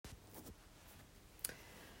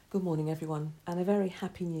Good morning, everyone, and a very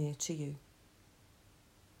happy new year to you.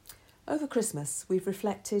 Over Christmas, we've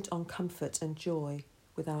reflected on comfort and joy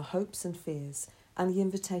with our hopes and fears and the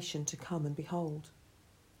invitation to come and behold.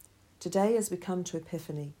 Today, as we come to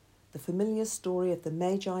Epiphany, the familiar story of the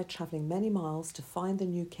Magi travelling many miles to find the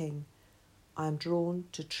new king, I am drawn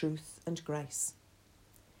to truth and grace.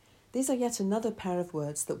 These are yet another pair of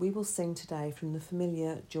words that we will sing today from the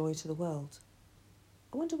familiar Joy to the World.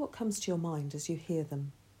 I wonder what comes to your mind as you hear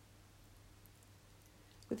them.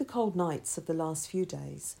 With the cold nights of the last few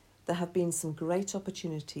days, there have been some great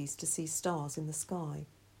opportunities to see stars in the sky.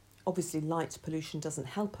 Obviously, light pollution doesn't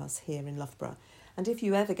help us here in Loughborough, and if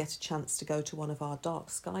you ever get a chance to go to one of our dark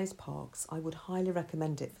skies parks, I would highly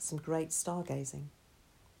recommend it for some great stargazing.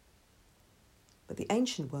 But the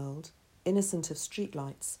ancient world, innocent of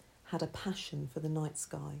streetlights, had a passion for the night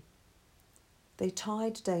sky. They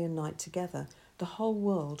tied day and night together. The whole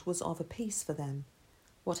world was of a piece for them.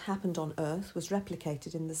 What happened on earth was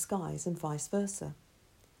replicated in the skies and vice versa.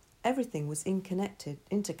 Everything was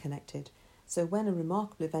interconnected, so when a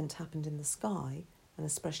remarkable event happened in the sky, an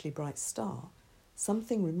especially bright star,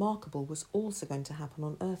 something remarkable was also going to happen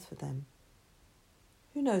on earth for them.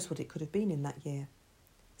 Who knows what it could have been in that year?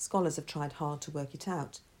 Scholars have tried hard to work it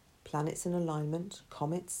out. Planets in alignment,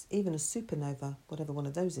 comets, even a supernova, whatever one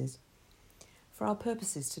of those is. For our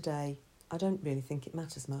purposes today, I don't really think it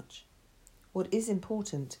matters much. What is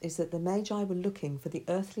important is that the Magi were looking for the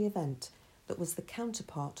earthly event that was the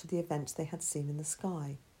counterpart to the event they had seen in the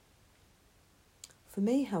sky. For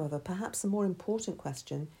me, however, perhaps a more important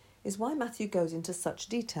question is why Matthew goes into such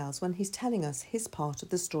details when he's telling us his part of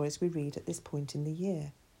the stories we read at this point in the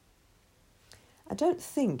year. I don't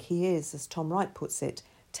think he is, as Tom Wright puts it,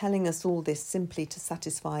 telling us all this simply to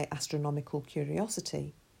satisfy astronomical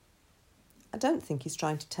curiosity. I don't think he's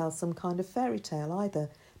trying to tell some kind of fairy tale either,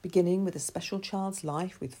 beginning with a special child's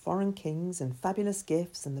life with foreign kings and fabulous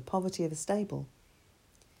gifts and the poverty of a stable.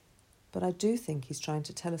 But I do think he's trying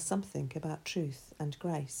to tell us something about truth and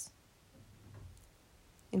grace.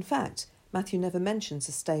 In fact, Matthew never mentions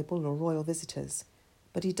a stable or royal visitors,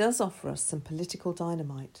 but he does offer us some political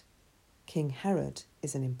dynamite. King Herod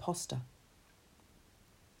is an impostor.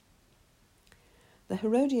 The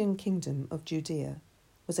Herodian kingdom of Judea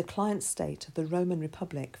was a client state of the Roman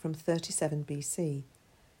Republic from 37 BC,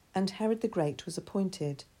 and Herod the Great was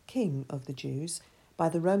appointed king of the Jews by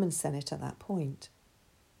the Roman Senate at that point.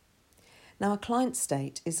 Now, a client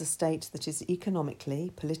state is a state that is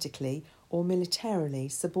economically, politically, or militarily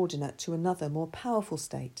subordinate to another more powerful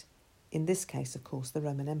state, in this case, of course, the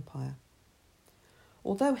Roman Empire.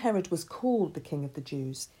 Although Herod was called the king of the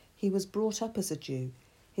Jews, he was brought up as a Jew.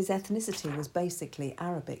 His ethnicity was basically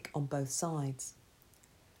Arabic on both sides.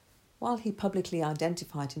 While he publicly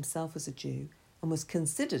identified himself as a Jew, and was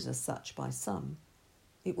considered as such by some,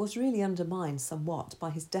 it was really undermined somewhat by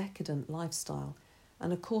his decadent lifestyle,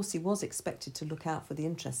 and of course he was expected to look out for the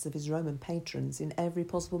interests of his Roman patrons in every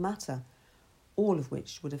possible matter, all of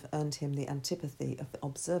which would have earned him the antipathy of the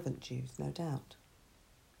observant Jews, no doubt.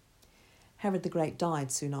 Herod the Great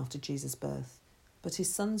died soon after Jesus' birth, but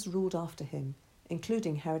his sons ruled after him,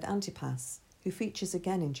 including Herod Antipas, who features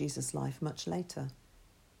again in Jesus' life much later.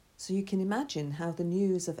 So you can imagine how the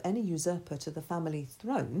news of any usurper to the family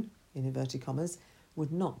throne, in inverted commas,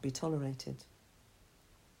 would not be tolerated.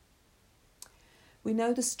 We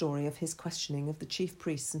know the story of his questioning of the chief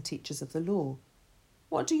priests and teachers of the law.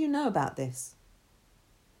 What do you know about this?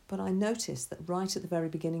 But I notice that right at the very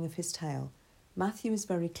beginning of his tale, Matthew is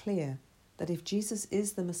very clear that if Jesus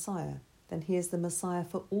is the Messiah, then he is the Messiah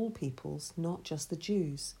for all peoples, not just the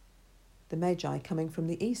Jews. The Magi coming from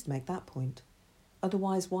the east make that point.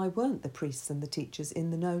 Otherwise, why weren't the priests and the teachers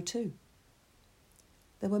in the know too?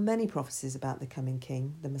 There were many prophecies about the coming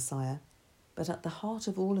king, the Messiah, but at the heart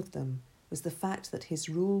of all of them was the fact that his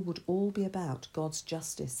rule would all be about God's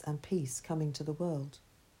justice and peace coming to the world.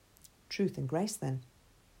 Truth and grace, then.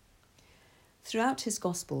 Throughout his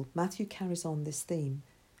gospel, Matthew carries on this theme,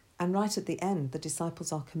 and right at the end, the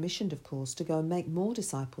disciples are commissioned, of course, to go and make more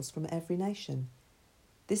disciples from every nation.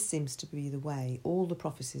 This seems to be the way all the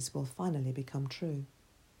prophecies will finally become true.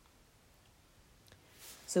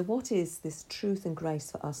 So what is this truth and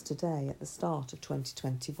grace for us today at the start of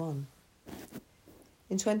 2021?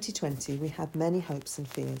 In 2020, we had many hopes and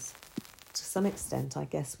fears. To some extent, I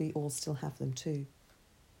guess we all still have them too.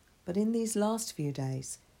 But in these last few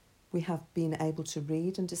days, we have been able to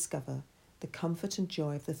read and discover the comfort and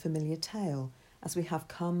joy of the familiar tale as we have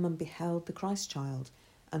come and beheld the Christ child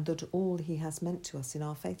and that all he has meant to us in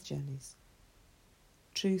our faith journeys.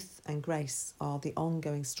 Truth and grace are the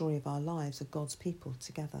ongoing story of our lives of God's people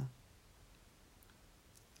together.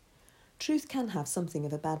 Truth can have something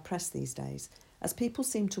of a bad press these days, as people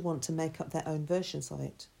seem to want to make up their own versions of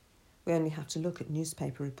it. We only have to look at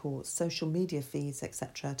newspaper reports, social media feeds,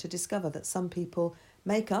 etc., to discover that some people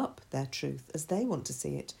make up their truth as they want to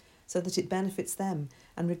see it, so that it benefits them,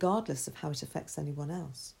 and regardless of how it affects anyone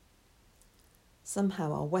else.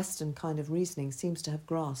 Somehow our Western kind of reasoning seems to have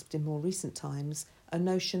grasped in more recent times a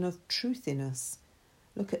notion of truthiness.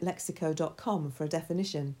 Look at lexico.com for a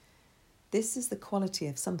definition. This is the quality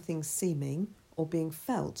of something seeming or being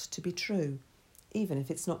felt to be true, even if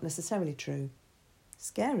it's not necessarily true.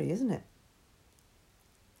 Scary, isn't it?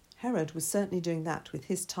 Herod was certainly doing that with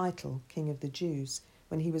his title, King of the Jews,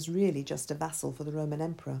 when he was really just a vassal for the Roman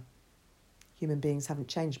Emperor. Human beings haven't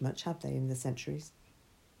changed much, have they, in the centuries?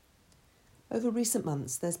 Over recent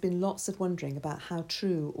months, there's been lots of wondering about how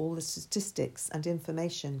true all the statistics and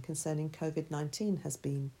information concerning COVID-19 has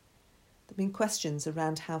been. There have been questions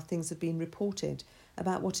around how things have been reported,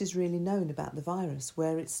 about what is really known about the virus,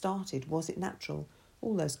 where it started, was it natural,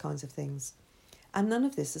 all those kinds of things. And none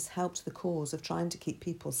of this has helped the cause of trying to keep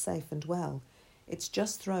people safe and well. It's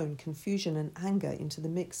just thrown confusion and anger into the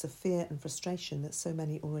mix of fear and frustration that so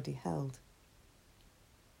many already held.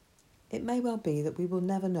 It may well be that we will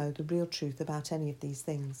never know the real truth about any of these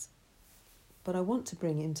things. But I want to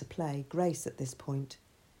bring into play grace at this point,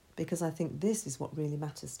 because I think this is what really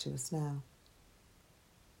matters to us now.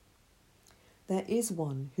 There is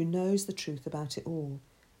one who knows the truth about it all,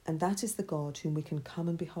 and that is the God whom we can come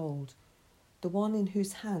and behold, the one in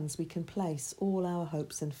whose hands we can place all our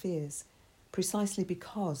hopes and fears, precisely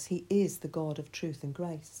because he is the God of truth and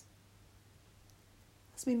grace.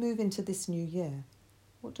 As we move into this new year,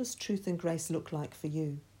 what does truth and grace look like for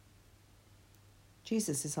you?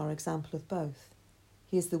 Jesus is our example of both.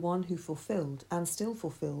 He is the one who fulfilled and still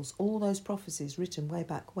fulfills all those prophecies written way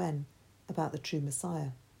back when about the true Messiah.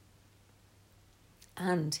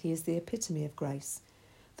 And he is the epitome of grace,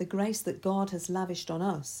 the grace that God has lavished on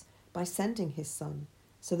us by sending his Son,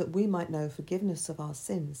 so that we might know forgiveness of our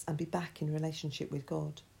sins and be back in relationship with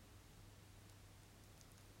God.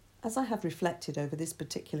 As I have reflected over this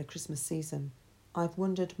particular Christmas season, I've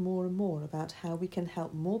wondered more and more about how we can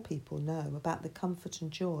help more people know about the comfort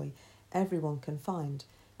and joy everyone can find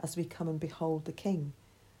as we come and behold the King,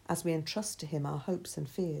 as we entrust to him our hopes and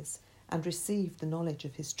fears and receive the knowledge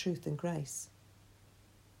of his truth and grace.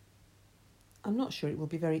 I'm not sure it will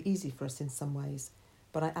be very easy for us in some ways,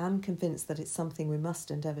 but I am convinced that it's something we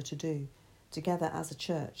must endeavour to do, together as a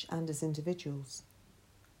church and as individuals.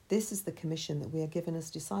 This is the commission that we are given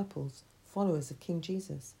as disciples, followers of King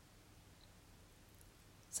Jesus.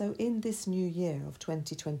 So in this new year of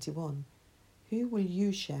 2021, who will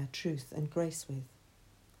you share truth and grace with?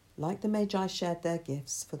 Like the Magi shared their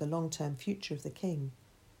gifts for the long-term future of the King,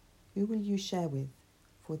 who will you share with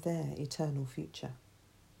for their eternal future?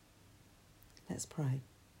 Let's pray.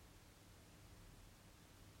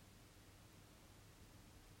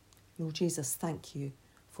 Lord Jesus, thank you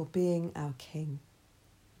for being our King,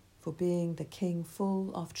 for being the King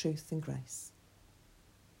full of truth and grace.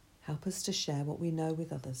 Help us to share what we know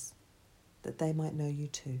with others, that they might know you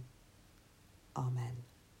too. Amen.